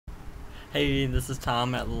Hey, this is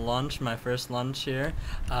Tom at lunch, my first lunch here.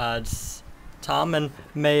 It's Tom, and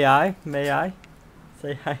may I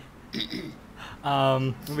say hi?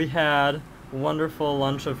 We had a wonderful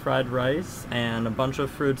lunch of fried rice and a bunch of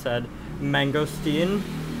fruits. Had mangosteen,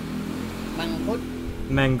 Măng cút,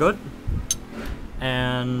 mangoot,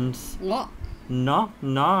 and ngó, na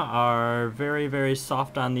are very, very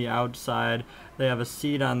soft on the outside. They have a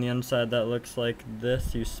seed on the inside that looks like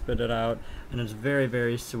this. You spit it out, and it's very,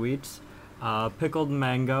 very sweet. Pickled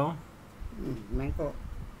mango. măng cút,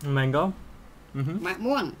 Mango? Mm-hmm. mạ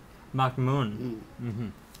muông, Makmoon. Mm-hmm.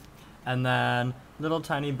 And then little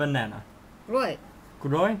tiny banana. rồi,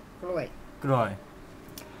 Groy? rồi. Groy.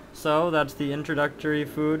 So that's the introductory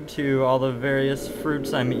food to all the various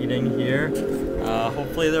fruits I'm eating here.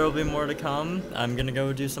 Hopefully there will be more to come. I'm gonna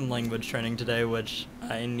go do some language training today, which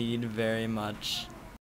I need very much.